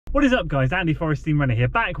What is up guys, Andy Forestine Runner here,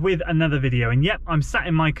 back with another video, and yep, I'm sat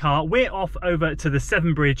in my car. We're off over to the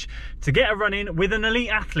Severn Bridge to get a run in with an elite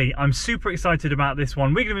athlete. I'm super excited about this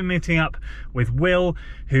one. We're going to be meeting up with Will,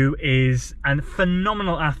 who is a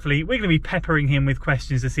phenomenal athlete. We're going to be peppering him with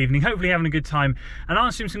questions this evening, hopefully having a good time and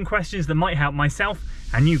answering some questions that might help myself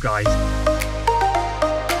and you guys.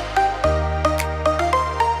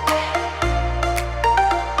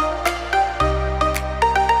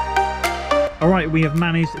 All right, we have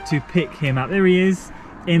managed to pick him up. There he is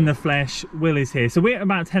in the flesh. Will is here. So we're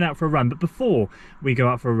about to head out for a run, but before we go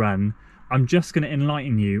out for a run, I'm just going to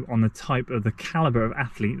enlighten you on the type of the caliber of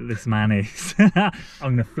athlete that this man is. I'm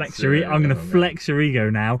going to flex your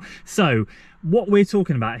ego now. So what we're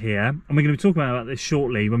talking about here, and we're going to be talking about this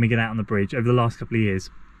shortly when we get out on the bridge over the last couple of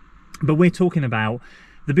years, but we're talking about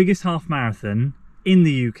the biggest half marathon in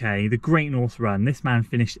the UK, the Great North Run. This man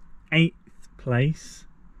finished 8th place.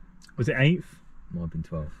 Was it 8th? Might have been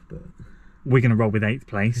 12th, but we're going to roll with 8th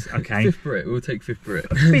place. Okay. 5th Brit. We'll take 5th Brit.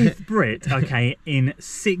 5th Brit. Okay, in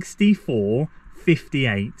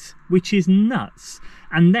 64:58, which is nuts.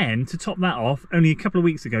 And then to top that off, only a couple of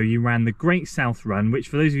weeks ago, you ran the Great South Run, which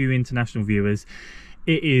for those of you international viewers,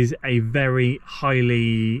 it is a very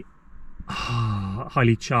highly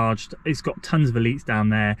charged. It's got tons of elites down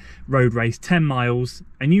there. Road race, 10 miles,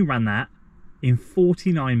 and you ran that in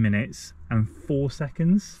 49 minutes and 4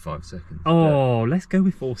 seconds. 5 seconds. Oh, let's go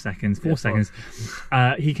with 4 seconds. 4 seconds.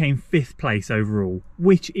 He came 5th place overall,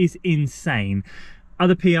 which is insane.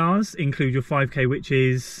 Other PRs include your 5k, which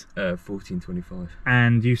is 14:25,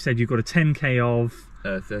 and you said you got a 10k of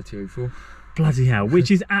 30:04. Bloody hell, which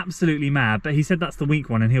is absolutely mad. But he said that's the weak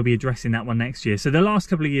one, and he'll be addressing that one next year. So the last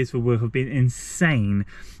couple of years for Will have been insane,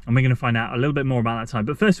 and we're going to find out a little bit more about that time.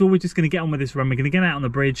 But first of all, we're just going to get on with this run. We're going to get out on the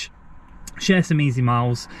bridge, share some easy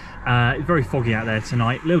miles. It's very foggy out there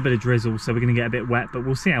tonight, a little bit of drizzle, so we're going to get a bit wet, but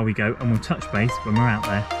we'll see how we go, and we'll touch base when we're out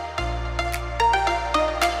there.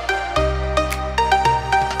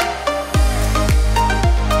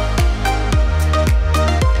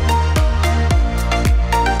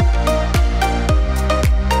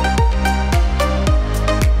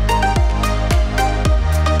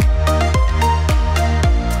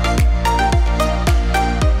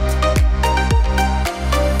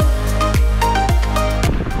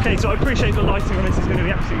 So I appreciate the lighting on this is going to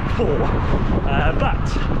be absolutely poor, but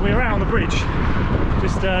we're out on the bridge,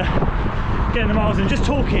 just getting the miles in, just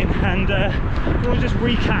talking, and we'll just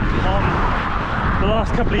recap on the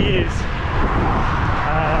last couple of years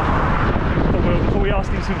before we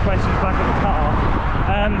ask him some questions back in the car.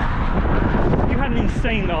 You've had an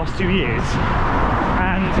insane last 2 years,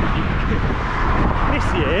 and this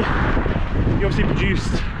year you obviously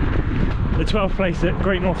produced the 12th place at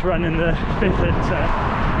Great North Run and the 5th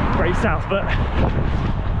at Great South, but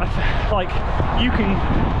like, you can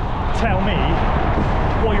tell me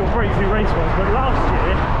what your breakthrough race was, but last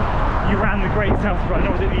year you ran the Great South Run,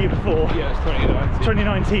 or was it the year before? Yeah, it was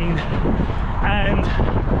 2019. And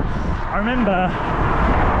I remember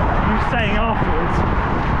you saying afterwards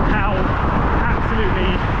how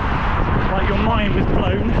absolutely, like, your mind was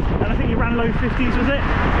blown, and I think you ran low 50s, was it?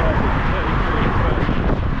 Yeah, I think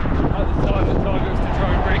 33, but at the time the target was to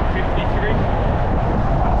try and break 53.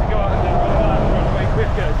 Go out and then run away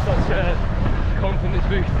quicker. It's such a confidence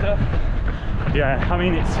booster. Yeah, I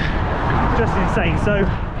mean, it's just insane. So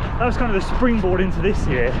that was kind of the springboard into this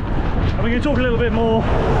year, and we're going to talk a little bit more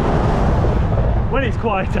when it's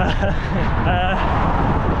quieter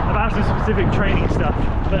about some specific training stuff.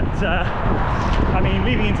 But I mean,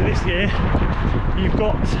 leading into this year, you've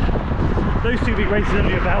got those 2 big races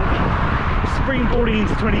under your belt, springboarding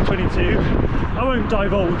into 2022. I won't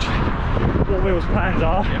divulge what Will's plans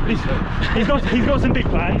are. Yeah, he's got some big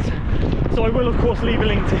plans, so I will of course leave a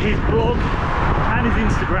link to his blog and his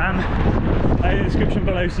Instagram in the description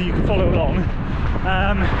below, so you can follow along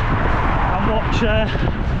and watch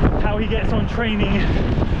how he gets on training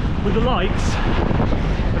with the likes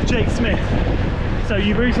of Jake Smith. So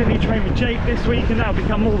you've recently trained with Jake this week, and that'll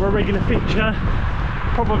become more of a regular feature,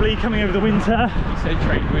 probably coming over the winter. You said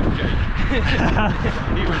train with Jake.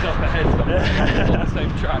 He was up ahead on the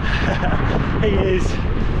same track. He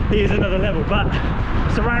is another level, but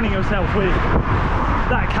surrounding yourself with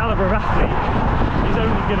that caliber of athlete is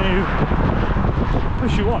only going to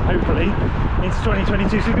push you on, hopefully, into 2022.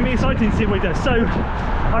 So it's going to be exciting to see what he does. So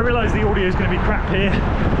I realise the audio is going to be crap here.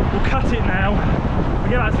 We'll cut it now,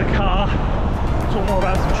 we'll get back to the car, talk more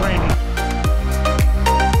about some training.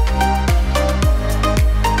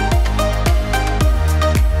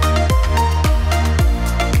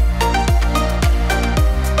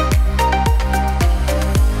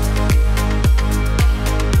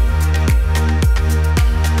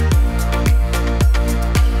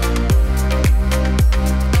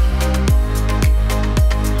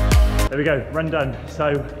 go, run done.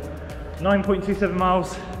 So 9.27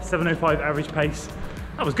 miles, 7:05 average pace.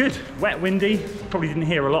 That was good. Wet, windy. Probably didn't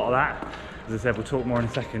hear a lot of that. As I said, we'll talk more in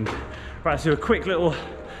a second. Right, let's do a quick little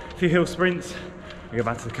few hill sprints. We go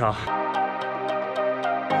back to the car.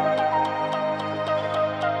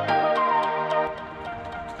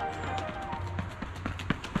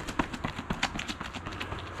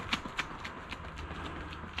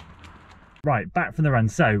 Right, back from the run.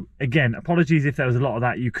 So again, apologies if there was a lot of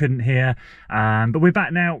that you couldn't hear, but we're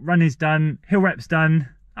back now. Run is done, hill rep's done.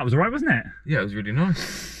 That was all right, wasn't it? Yeah, it was really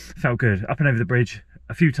nice. Felt good. Up and over the bridge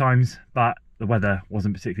a few times, but the weather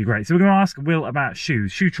wasn't particularly great. So we're going to ask Will about shoe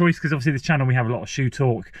choice, because obviously this channel we have a lot of shoe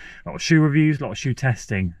talk, a lot of shoe reviews, a lot of shoe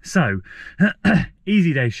testing. So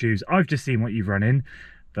easy day shoes. I've just seen what you've run in,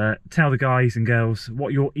 but tell the guys and girls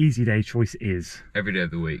what your easy day choice is. Every day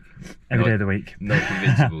of the week. Every day of the week. Nike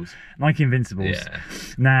Invincibles. Nike Invincibles. Yeah.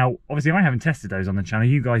 Now, obviously I haven't tested those on the channel.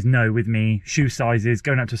 You guys know with me, shoe sizes,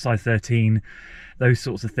 going up to size 13, those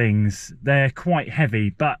sorts of things, they're quite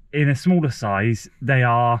heavy, but in a smaller size, they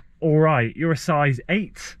are all right. You're a size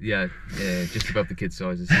 8. Yeah, just above the kids'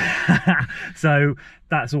 sizes. So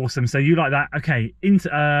that's awesome. So you like that. Okay,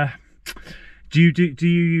 into do you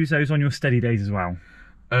use those on your steady days as well?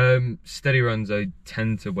 Steady runs, I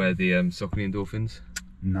tend to wear the Saucony Endorphins.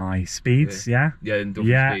 Nice. Speeds, yeah? Yeah,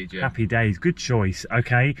 Endorphin Speed, yeah. Happy days, good choice.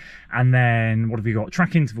 Okay, and then what have we got?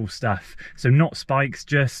 Track interval stuff. So not spikes,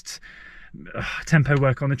 just tempo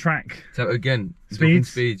work on the track. So again,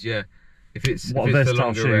 speeds, yeah. If it's for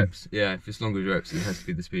longer reps, yeah. If it's longer reps, it has to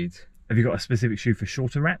be the speeds. Have you got a specific shoe for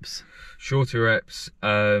shorter reps? Shorter reps,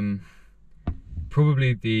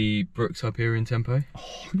 probably the Brooks Hyperion Tempo.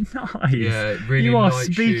 Oh, nice. Yeah, really you are light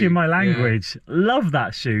speaking shoe. my language. Yeah. Love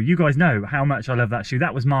that shoe. You guys know how much I love that shoe.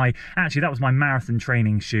 That was my marathon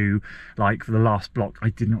training shoe, like for the last block. I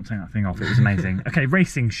did not take that thing off. It was amazing. Okay,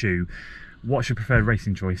 racing shoe. What's your preferred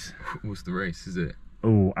racing choice? What's the race, is it?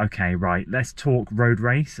 Oh, okay, right. Let's talk road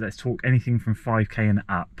race. Let's talk anything from 5k and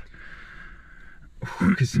up.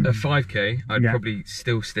 Because a 5k, I'd probably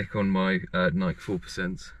still stick on my Nike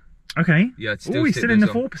 4%. Okay. Yeah, oh, he's still in the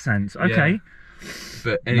 4%. Okay. Yeah.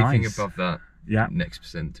 But anything above that, next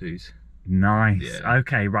percent twos. Nice. Yeah.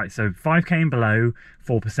 Okay, right. So 5k and below,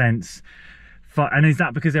 4%. And is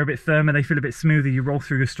that because they're a bit firmer, they feel a bit smoother, you roll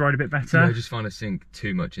through your stride a bit better? Yeah, I just find I sink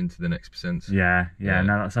too much into the next percent. Yeah,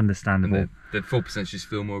 no, that's understandable. And the 4% just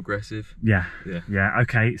feel more aggressive. Yeah.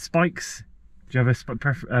 Okay. Spikes. Do you have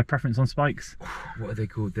a preference on spikes? What are they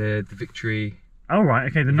called? The Victory. Oh right,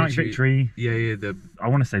 okay, the Nike Victory. Yeah. I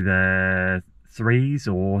want to say the 3s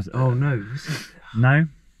or. Oh no. No.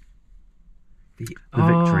 The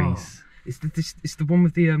Victories. It's the one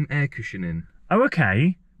with the air cushion in. Oh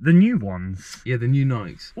okay. The new ones. Yeah, the new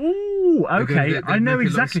Nikes. Ooh, okay. I know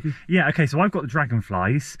exactly. Yeah, okay. So I've got the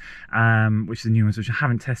Dragonflies, which are the new ones, which I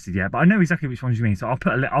haven't tested yet, but I know exactly which ones you mean. So I'll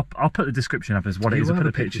put I'll put the description up as what it is. I'll put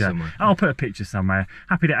a picture somewhere. I'll put a picture somewhere.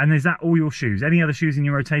 Happy to. And is that all your shoes? Any other shoes in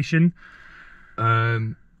your rotation? Yeah,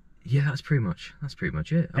 that's pretty much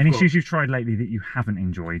it. Any shoes you've tried lately that you haven't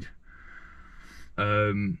enjoyed?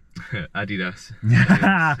 Adidas.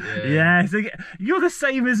 Yeah, so you're the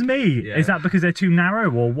same as me. Yeah. Is that because they're too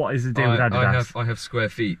narrow, or what is the deal with Adidas? I have square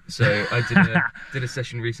feet, so I did a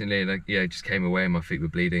session recently, and it just came away and my feet were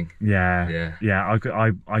bleeding. Yeah.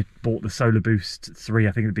 I bought the Solar Boost 3,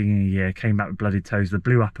 I think at the beginning of the year, came back with blooded toes. The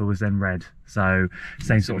blue upper was then red, so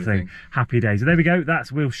same sort of thing. Happy days. So there we go,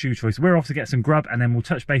 that's Will's shoe choice. We're off to get some grub, and then we'll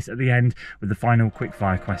touch base at the end with the final quick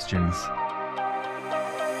fire questions.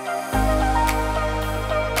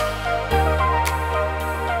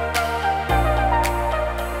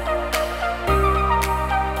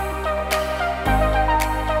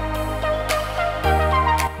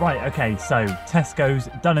 Right, okay, so Tesco's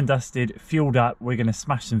done and dusted, fueled up. We're going to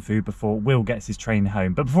smash some food before Will gets his train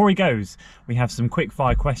home. But before he goes, we have some quick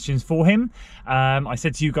fire questions for him. I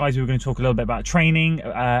said to you guys we were going to talk a little bit about training,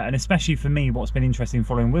 and especially for me, what's been interesting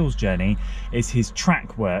following Will's journey is his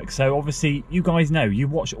track work. So obviously, you guys know, you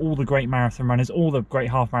watch all the great marathon runners, all the great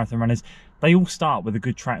half marathon runners, they all start with a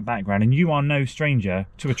good track background, and you are no stranger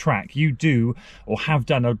to a track. You do, or have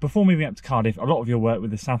done, before moving up to Cardiff, a lot of your work with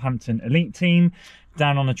the Southampton elite team,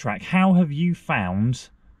 down on the track. How have you found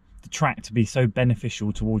the track to be so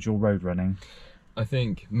beneficial towards your road running? I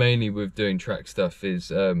think mainly with doing track stuff is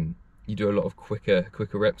you do a lot of quicker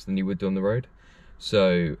reps than you would do on the road.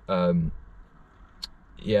 So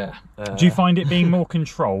yeah. Do you find it being more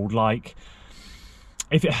controlled? Like,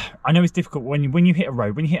 I know it's difficult when you hit a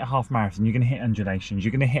road, when you hit a half marathon, you're going to hit undulations,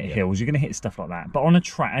 you're going to hit hills, you're going to hit stuff like that. But on a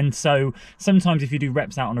track, and so sometimes if you do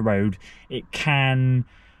reps out on the road, it can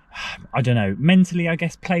I don't know, mentally, I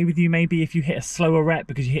guess, play with you maybe if you hit a slower rep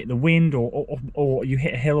because you hit the wind or you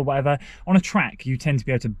hit a hill or whatever. On a track, you tend to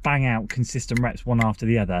be able to bang out consistent reps one after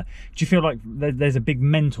the other. Do you feel like there's a big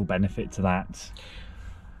mental benefit to that?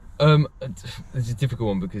 It's a difficult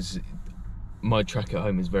one because my track at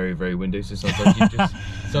home is very, very windy, so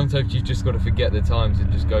sometimes you just got to forget the times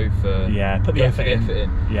and just go for put the effort in.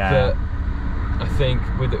 But I think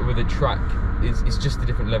with a track, it's just a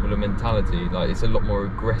different level of mentality. Like, it's a lot more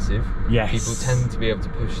aggressive. Yes. People tend to be able to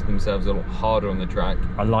push themselves a lot harder on the track.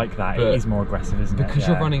 I like that. It is more aggressive, isn't it? Because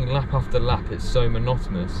you're running lap after lap, it's so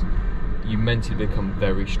monotonous. You mentally become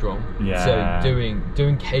very strong. Yeah. So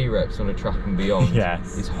doing K reps on a track and beyond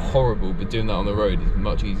is horrible, but doing that on the road is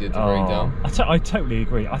much easier to break down. I totally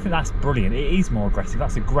agree. I think that's brilliant. It is more aggressive.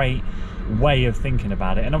 That's a great way of thinking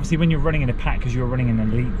about it. And obviously when you're running in a pack, because you're running in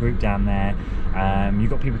an elite group down there,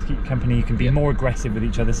 you've got people to keep you company, you can be more aggressive with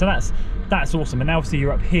each other. So that's awesome. And now obviously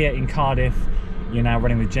you're up here in Cardiff, you're now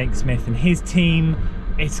running with Jake Smith and his team.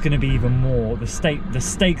 It's going to be even more, the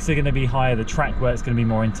stakes are going to be higher, the track work's going to be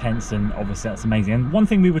more intense, and obviously that's amazing. And one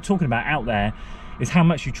thing we were talking about out there is how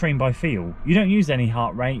much you train by feel. You don't use any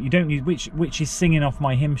heart rate, you don't use, which is singing off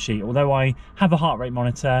my hymn sheet. Although I have a heart rate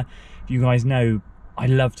monitor, you guys know I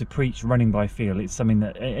love to preach running by feel. It's something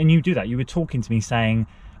that, and you do that. You were talking to me saying,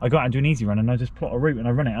 I go out and do an easy run and I just plot a route and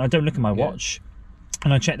I run it and I don't look at my watch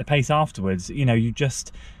and I check the pace afterwards. You know,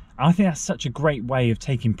 I think that's such a great way of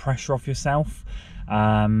taking pressure off yourself.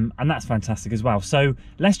 And that's fantastic as well. So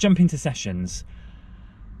let's jump into sessions.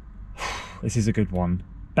 This is a good one.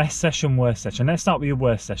 Best session, worst session. Let's start with your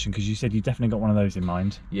worst session, because you said you definitely got one of those in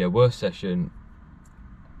mind. Yeah, worst session.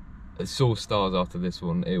 I saw stars after this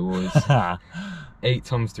one. It was 8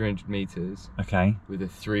 times 300 meters. Okay. With a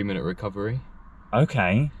 3-minute recovery.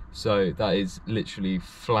 Okay. So that is literally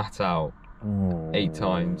flat out 8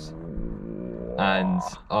 times. And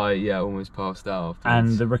I almost passed out afterwards.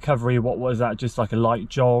 And the recovery, what was that? Just like a light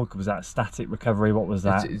jog? Was that static recovery? What was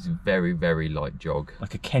that? It's a very, very light jog.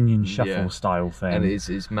 Like a Kenyan shuffle style thing. And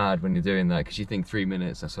it's mad when you're doing that, because you think 3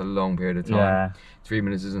 minutes, that's a long period of time. Yeah. 3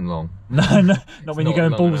 minutes isn't long. No, not when you're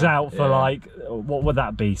going balls out for like, what would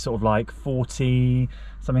that be? Sort of like 40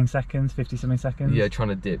 something seconds, 50 something seconds? Yeah, trying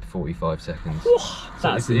to dip 45 seconds.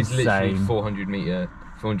 That's it's literally insane. 400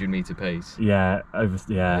 meter pace. Yeah,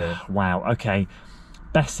 wow. Okay,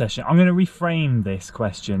 best session. I'm going to reframe this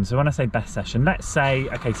question. So when I say best session, let's say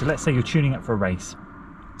you're tuning up for a race.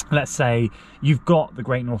 Let's say you've got the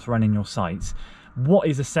Great North Run in your sights. What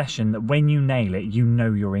is a session that when you nail it, you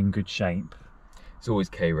know you're in good shape? It's always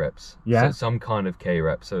K reps. Yeah. So some kind of K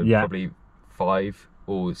rep. So probably 5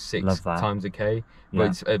 or 6 times a K. But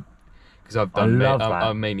it's because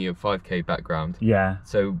I'm mainly a 5K background. Yeah.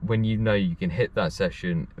 So when you know you can hit that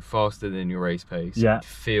session faster than your race pace,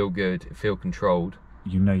 feel good, feel controlled,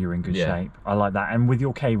 you know you're in good shape. I like that. And with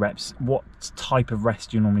your K reps, what type of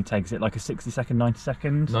rest do you normally take? Is it like a 60 second, 90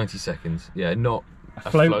 seconds? 90 seconds. Yeah, not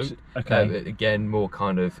a float. Okay. Again, more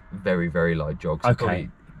kind of very, very light jogs. So probably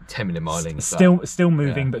 10-minute miling. Still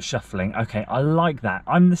moving but shuffling. Okay, I like that.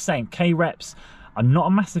 I'm the same. K reps. I'm not a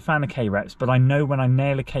massive fan of K reps, but I know when I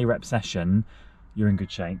nail a K rep session, you're in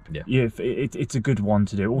good shape. Yeah. It's a good one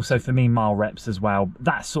to do. Also for me, mile reps as well.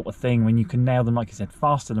 That sort of thing, when you can nail them, like you said,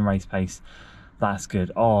 faster than race pace, that's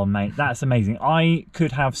good. Oh, mate, that's amazing. I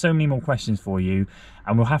could have so many more questions for you,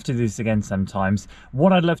 and we'll have to do this again sometimes.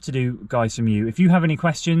 What I'd love to do, guys, from you, if you have any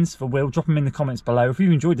questions for Will, drop them in the comments below. If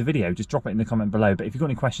you've enjoyed the video, just drop it in the comment below. But if you've got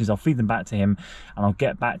any questions, I'll feed them back to him, and I'll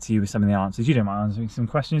get back to you with some of the answers. You don't mind answering some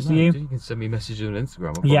questions, do you? You can send me messages on Instagram.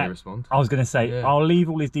 I'll probably respond. I was going to say, I'll leave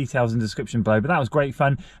all his details in the description below. But that was great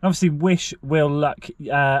fun. And obviously, wish Will luck.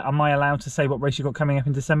 Am I allowed to say what race you've got coming up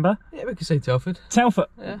in December? Yeah, we can say Telford. Telford.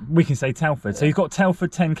 Yeah. We can say Telford. So you've got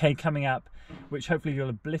Telford 10K coming up, which hopefully you'll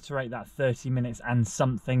obliterate that 30 minutes and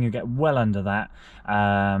something. You'll get well under that.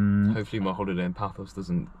 Hopefully my holiday in Pathos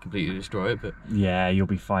doesn't completely destroy it, but yeah, you'll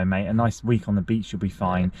be fine, mate. A nice week on the beach, you'll be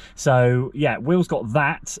fine. So yeah, Will's got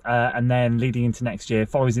that, and then leading into next year,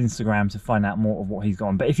 follow his Instagram to find out more of what he's got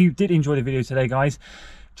on. But if you did enjoy the video today, guys,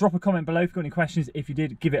 drop a comment below if you've got any questions. If you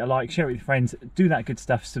did, give it a like, share it with your friends, do that good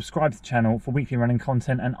stuff, subscribe to the channel for weekly running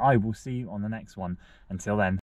content, and I will see you on the next one. Until then.